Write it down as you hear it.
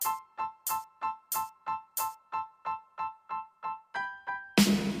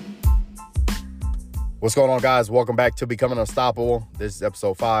What's going on, guys? Welcome back to Becoming Unstoppable. This is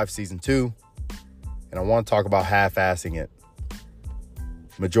episode 5, season 2, and I want to talk about half-assing it.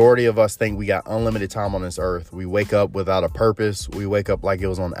 Majority of us think we got unlimited time on this earth. We wake up without a purpose. We wake up like it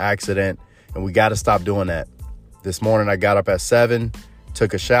was on accident, and we got to stop doing that. This morning, I got up at 7,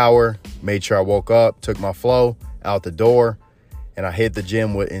 took a shower, made sure I woke up, took my flow out the door, and I hit the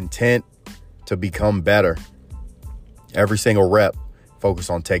gym with intent to become better. Every single rep,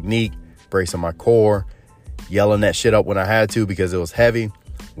 focus on technique, bracing my core, yelling that shit up when I had to because it was heavy.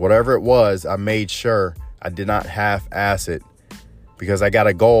 Whatever it was, I made sure I did not half-ass it because I got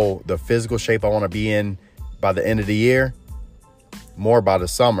a goal, the physical shape I want to be in by the end of the year, more by the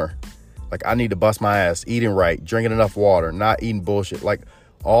summer. Like, I need to bust my ass, eating right, drinking enough water, not eating bullshit. Like,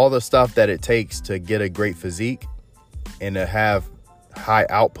 all the stuff that it takes to get a great physique and to have high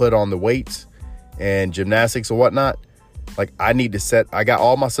output on the weights and gymnastics or whatnot. Like, I got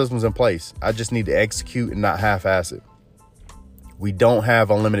all my systems in place. I just need to execute and not half-ass it. We don't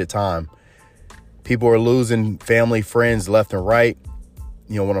have unlimited time. People are losing family, friends left and right.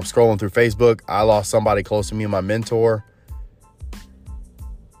 You know, when I'm scrolling through Facebook, I lost somebody close to me, my mentor.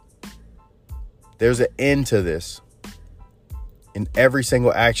 There's an end to this. In every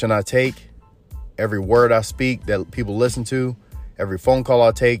single action I take, every word I speak that people listen to, every phone call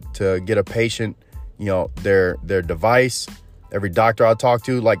I take to get a patient, you know, their device, every doctor I talk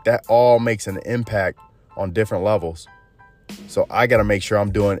to, like, that all makes an impact on different levels. So I got to make sure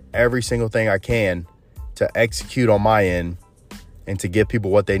I'm doing every single thing I can to execute on my end and to give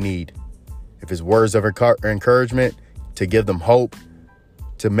people what they need. If it's words of encouragement, to give them hope,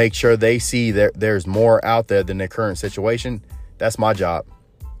 to make sure they see that there's more out there than their current situation, that's my job.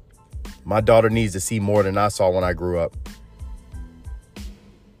 My daughter needs to see more than I saw when I grew up.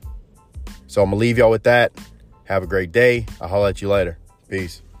 So I'm going to leave y'all with that. Have a great day. I'll holler at you later.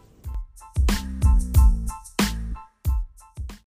 Peace.